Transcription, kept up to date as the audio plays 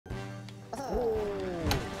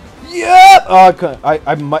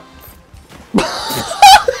I might.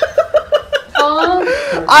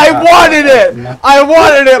 Oh. I wanted it! I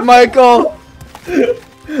wanted it, Michael!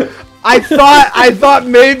 I thought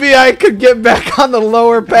maybe I could get back on the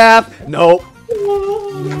lower path. Nope.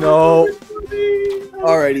 No.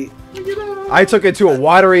 Alrighty. I took it to a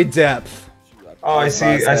watery depth. Oh, I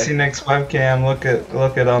see Nick's webcam. Look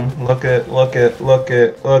at him. Look at.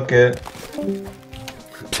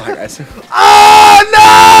 Bye, guys. Oh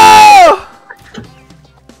no!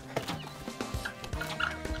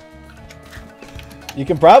 You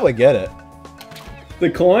can probably get it. The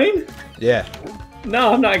coin? Yeah.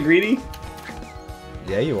 No, I'm not greedy.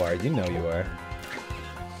 Yeah, you are. You know you are.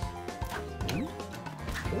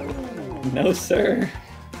 No, sir.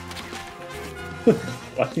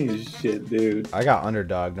 Funny as shit, dude. I got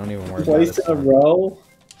underdog. Don't even worry Twice about it. in a row?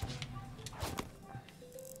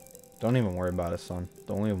 Don't even worry about it, son.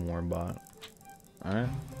 Don't even worry about it. Alright?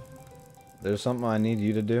 There's something I need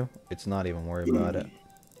you to do. It's not even worry about it.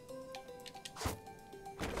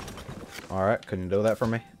 Alright, can you do that for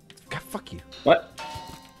me? God, fuck you. What?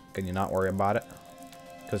 Can you not worry about it?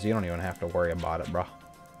 Because you don't even have to worry about it, bro.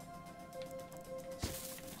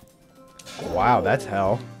 Wow, that's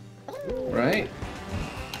hell. Right?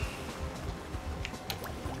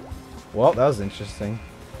 Well, that was interesting.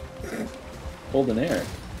 Hold in air.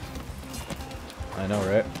 I know,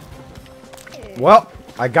 right? Well,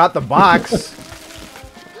 I got the box.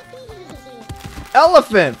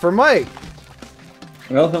 Elephant for Mike.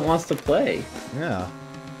 The elephant wants to play. Yeah.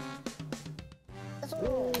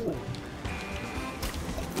 Oh.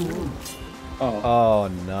 Oh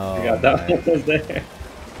no. I got that man. one was there.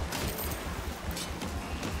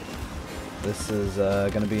 This is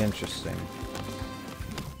gonna be interesting.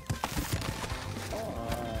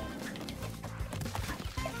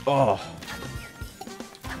 Oh.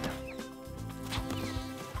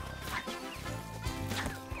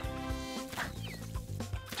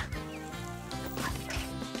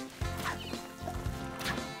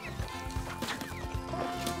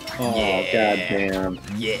 Oh, Yeah. goddamn.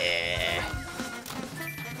 Yeah.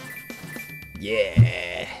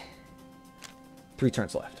 Yeah. 3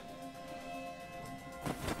 turns left.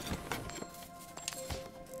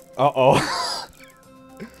 Uh-oh.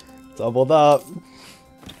 Doubled up.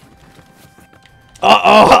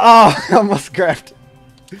 Uh-oh. Oh, I almost grabbed.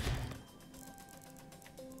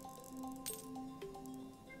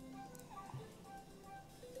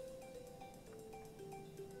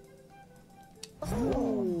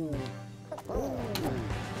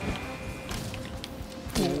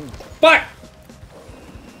 Fuck!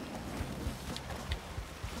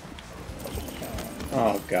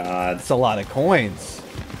 Oh, God. That's a lot of coins.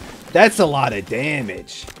 That's a lot of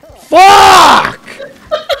damage. Fuck!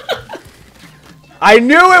 I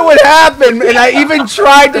knew it would happen, and I even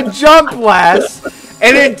tried to jump last,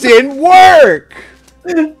 and it didn't work.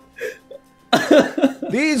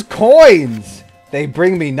 These coins, they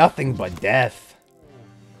bring me nothing but death.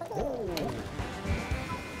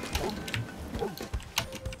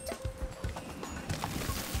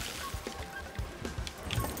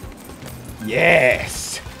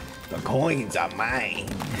 Yes, the coins are mine.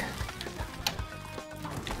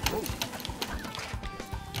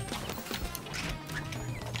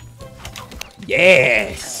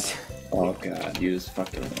 Yes. Oh, God. You just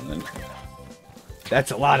fucking won.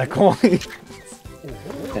 That's a lot of coins.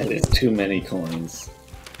 That is too many coins.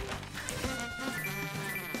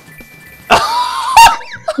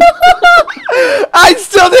 I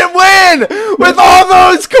still didn't win with all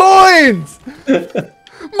those coins.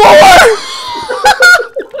 More.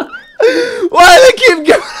 Why do they keep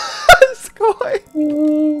giving us coins?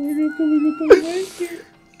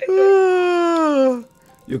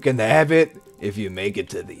 You can have it if you make it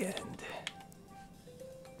to the end.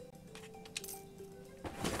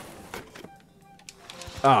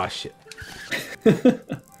 Oh shit.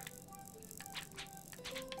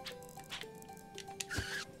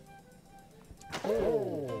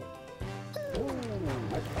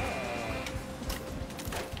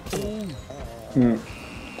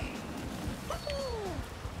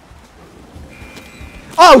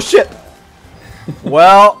 Oh shit!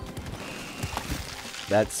 Well,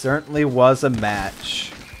 that certainly was a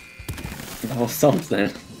match. Oh,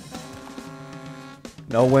 something.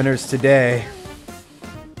 No winners today.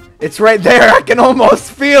 It's right there. I can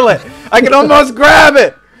almost feel it. I can almost grab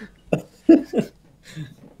it.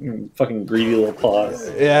 Fucking greedy little paws.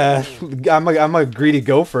 Yeah, I'm a greedy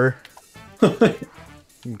gopher. You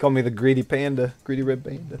can call me the greedy panda, greedy red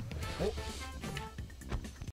panda.